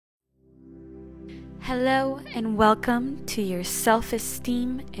Hello and welcome to your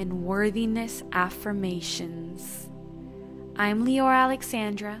self-esteem and worthiness affirmations. I'm Leora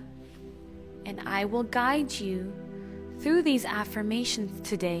Alexandra, and I will guide you through these affirmations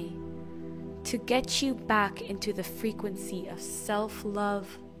today to get you back into the frequency of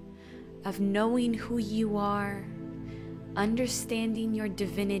self-love, of knowing who you are, understanding your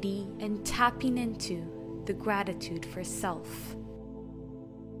divinity, and tapping into the gratitude for self.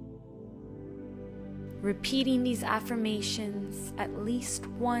 Repeating these affirmations at least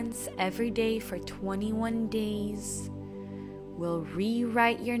once every day for 21 days will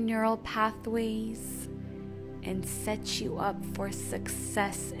rewrite your neural pathways and set you up for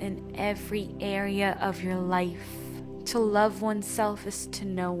success in every area of your life. To love oneself is to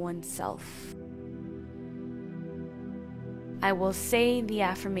know oneself. I will say the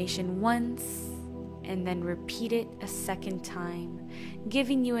affirmation once and then repeat it a second time,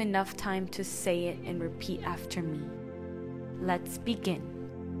 giving you enough time to say it and repeat after me. Let's begin.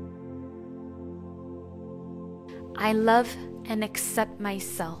 I love and accept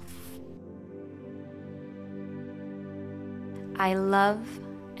myself. I love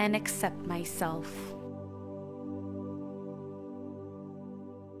and accept myself.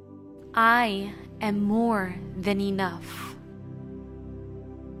 I am more than enough.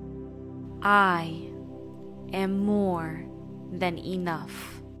 I am more than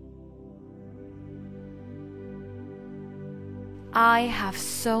enough. I have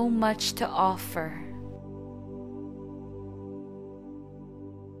so much to offer.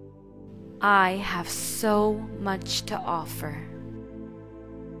 I have so much to offer.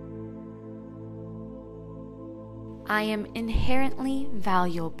 I am inherently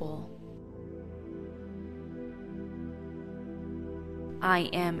valuable. I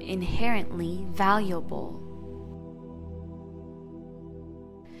am inherently valuable.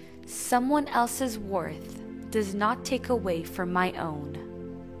 Someone else's worth does not take away from my own.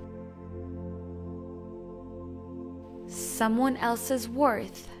 Someone else's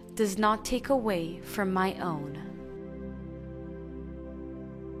worth does not take away from my own.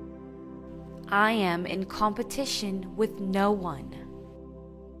 I am in competition with no one.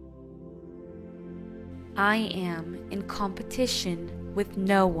 I am in competition with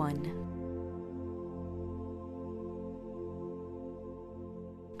no one.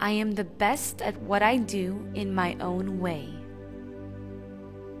 I am the best at what I do in my own way.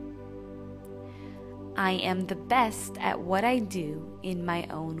 I am the best at what I do in my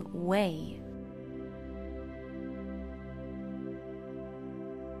own way.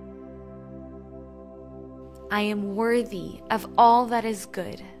 I am worthy of all that is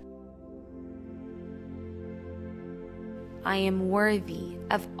good. I am worthy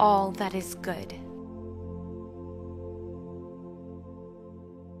of all that is good.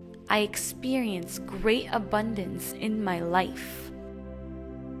 I experience great abundance in my life.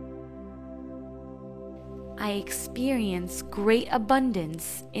 I experience great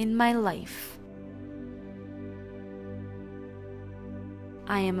abundance in my life.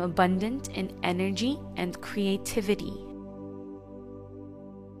 I am abundant in energy and creativity.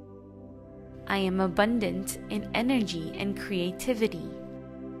 I am abundant in energy and creativity.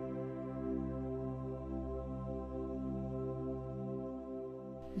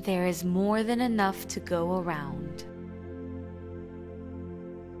 There is more than enough to go around.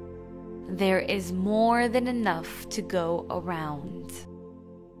 There is more than enough to go around.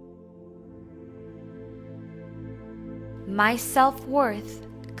 My self-worth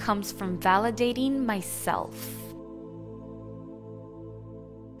comes from validating myself.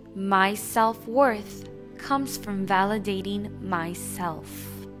 My self-worth comes from validating myself.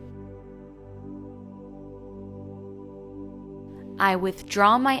 I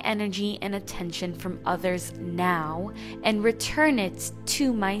withdraw my energy and attention from others now and return it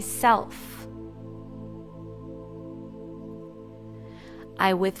to myself.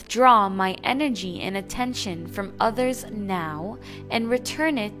 I withdraw my energy and attention from others now and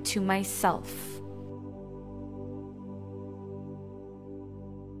return it to myself.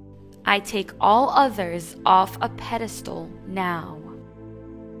 I take all others off a pedestal now.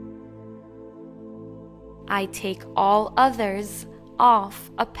 I take all others off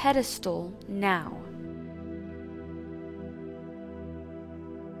a pedestal now.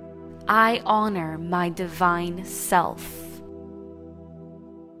 I honor my divine self.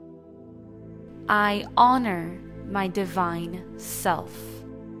 I honor my divine self.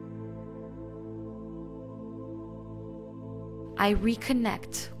 I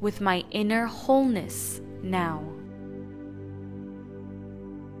reconnect with my inner wholeness now.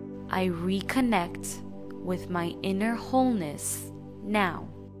 I reconnect with my inner wholeness now.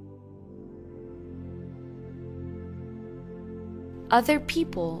 Other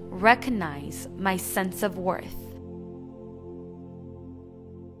people recognize my sense of worth.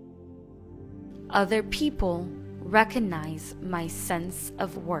 Other people recognize my sense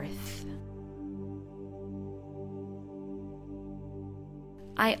of worth.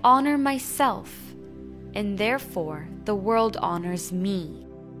 I honor myself, and therefore the world honors me.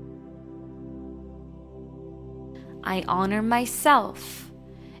 I honor myself,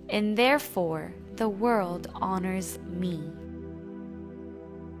 and therefore the world honors me.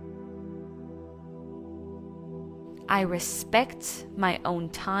 I respect my own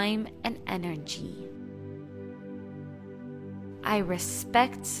time and energy. I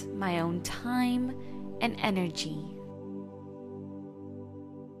respect my own time and energy.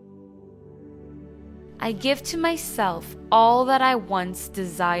 I give to myself all that I once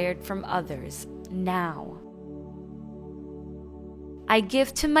desired from others now. I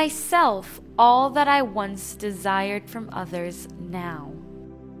give to myself all that I once desired from others now.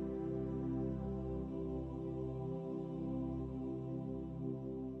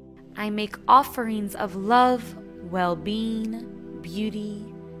 I make offerings of love, well-being,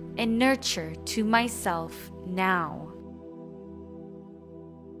 beauty, and nurture to myself now.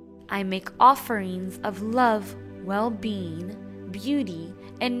 I make offerings of love, well-being, beauty,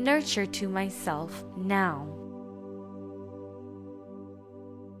 and nurture to myself now.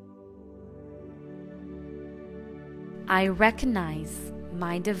 I recognize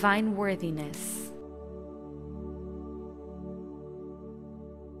my divine worthiness.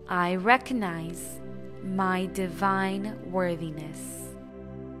 I recognize my divine worthiness.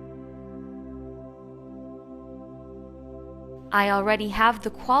 I already have the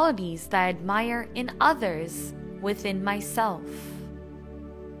qualities that I admire in others within myself.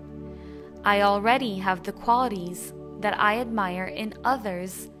 I already have the qualities that I admire in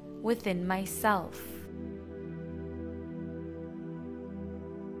others within myself.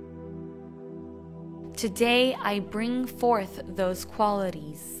 Today I bring forth those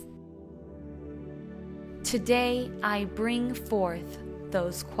qualities. Today I bring forth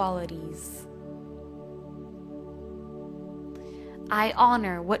those qualities. I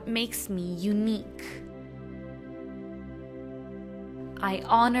honor what makes me unique. I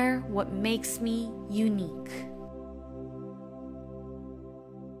honor what makes me unique.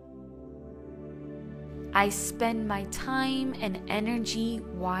 I spend my time and energy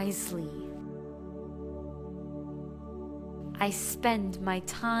wisely. I spend my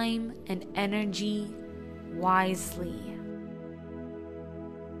time and energy wisely.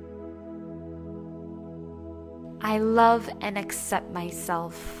 I love and accept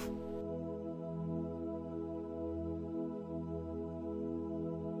myself.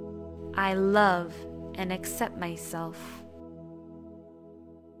 I love and accept myself.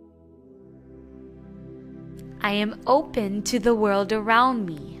 I am open to the world around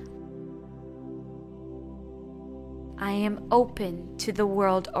me. I am open to the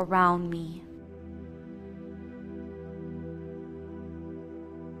world around me.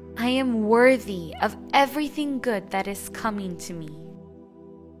 I am worthy of everything good that is coming to me.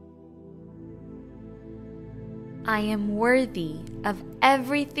 I am worthy of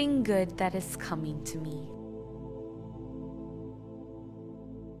everything good that is coming to me.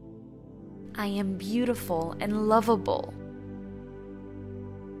 I am beautiful and lovable.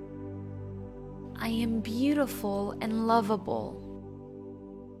 I am beautiful and lovable.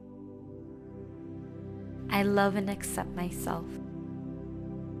 I love and accept myself.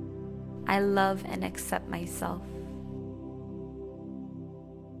 I love and accept myself.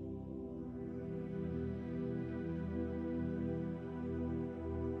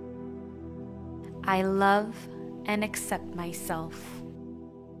 I love and accept myself.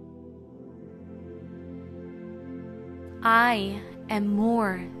 I am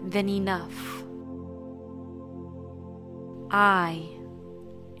more than enough. I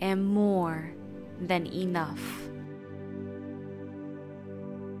am more than enough.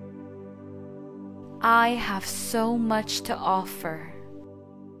 I have so much to offer.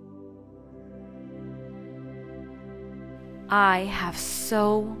 I have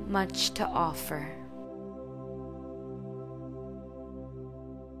so much to offer.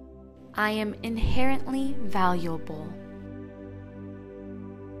 I am inherently valuable.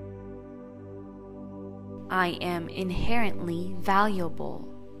 I am inherently valuable.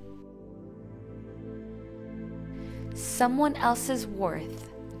 Someone else's worth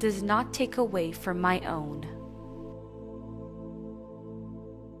does not take away from my own.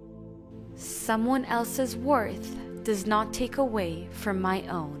 Someone else's worth does not take away from my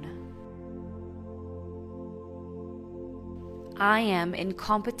own. I am in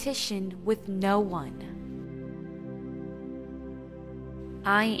competition with no one.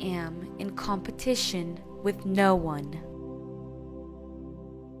 I am in competition with no one.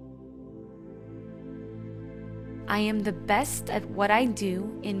 I am the best at what I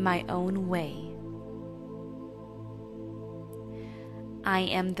do in my own way. I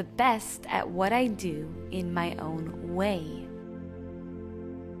am the best at what I do in my own way.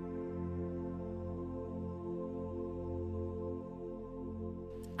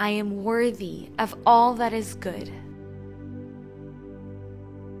 I am worthy of all that is good.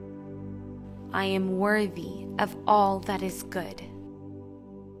 I am worthy of all that is good.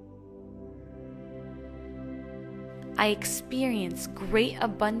 I experience great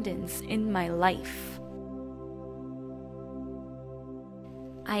abundance in my life.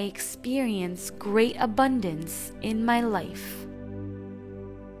 I experience great abundance in my life.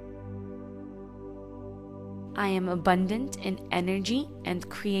 I am abundant in energy and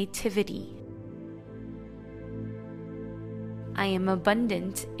creativity. I am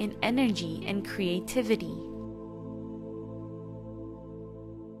abundant in energy and creativity.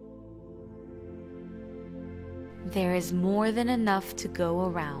 There is more than enough to go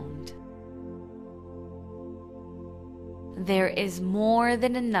around. There is more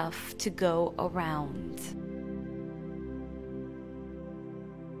than enough to go around.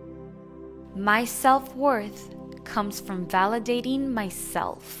 My self-worth comes from validating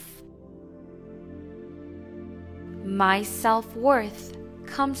myself. My self-worth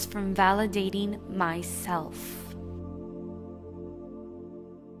comes from validating myself.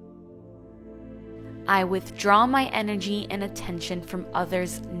 I withdraw my energy and attention from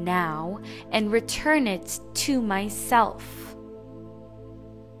others now and return it to myself.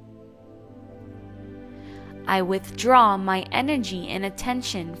 I withdraw my energy and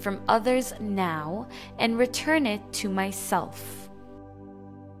attention from others now and return it to myself.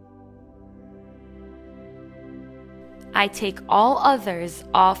 I take all others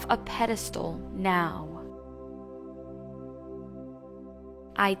off a pedestal now.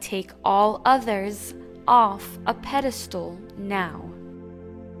 I take all others off a pedestal now.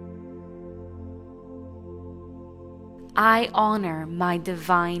 I honor my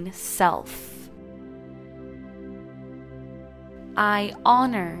divine self. I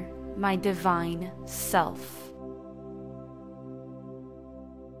honor my divine self.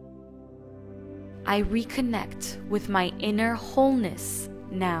 I reconnect with my inner wholeness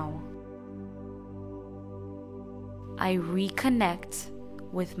now. I reconnect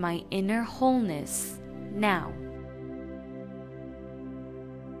with my inner wholeness now.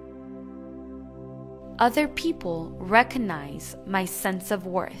 Other people recognize my sense of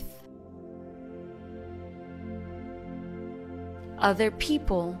worth. Other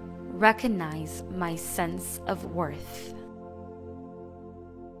people recognize my sense of worth.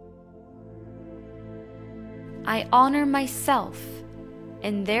 I honor myself,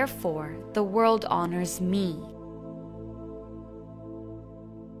 and therefore the world honors me.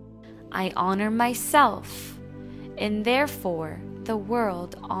 I honor myself, and therefore the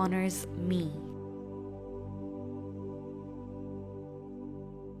world honors me.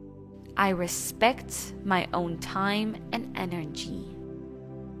 I respect my own time and energy.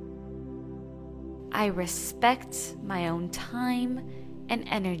 I respect my own time and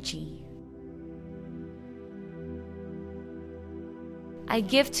energy. I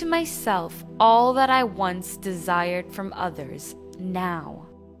give to myself all that I once desired from others now.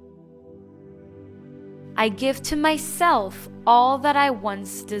 I give to myself all that I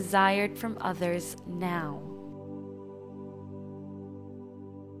once desired from others now.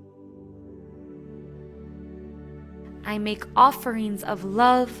 I make offerings of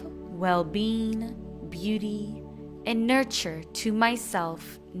love, well-being, beauty, and nurture to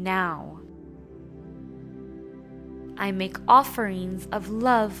myself now. I make offerings of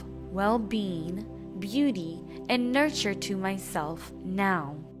love, well-being, beauty, and nurture to myself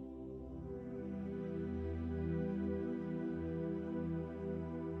now.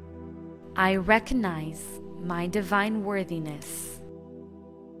 I recognize my divine worthiness.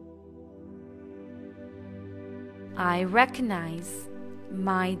 I recognize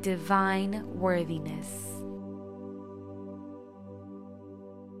my divine worthiness.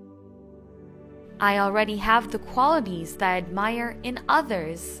 I already have the qualities that I admire in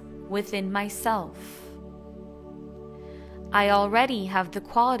others within myself. I already have the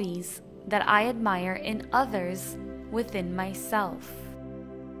qualities that I admire in others within myself.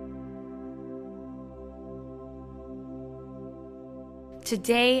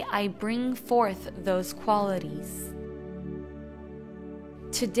 Today I bring forth those qualities.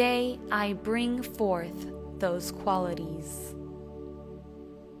 Today I bring forth those qualities.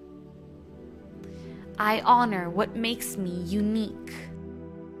 I honor what makes me unique.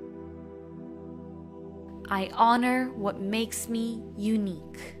 I honor what makes me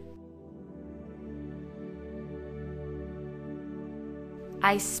unique.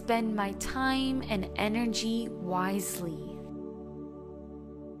 I spend my time and energy wisely.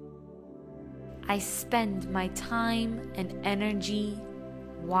 I spend my time and energy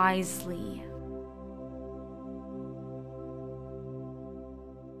wisely.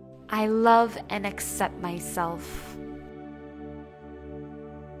 I love and accept myself.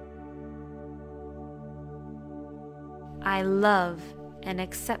 I love and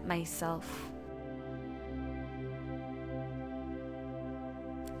accept myself.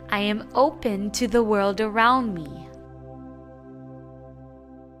 I am open to the world around me.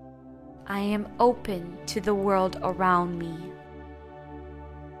 I am open to the world around me.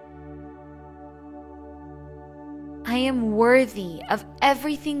 I am worthy of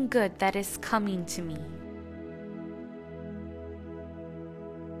everything good that is coming to me.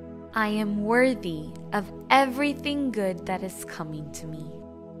 I am worthy of everything good that is coming to me.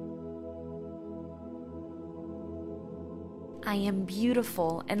 I am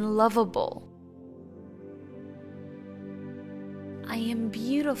beautiful and lovable. I am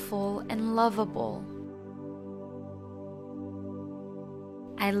beautiful and lovable.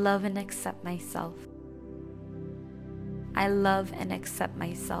 I love and accept myself. I love and accept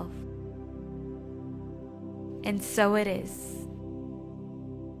myself. And so it is.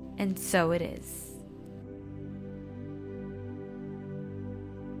 And so it is.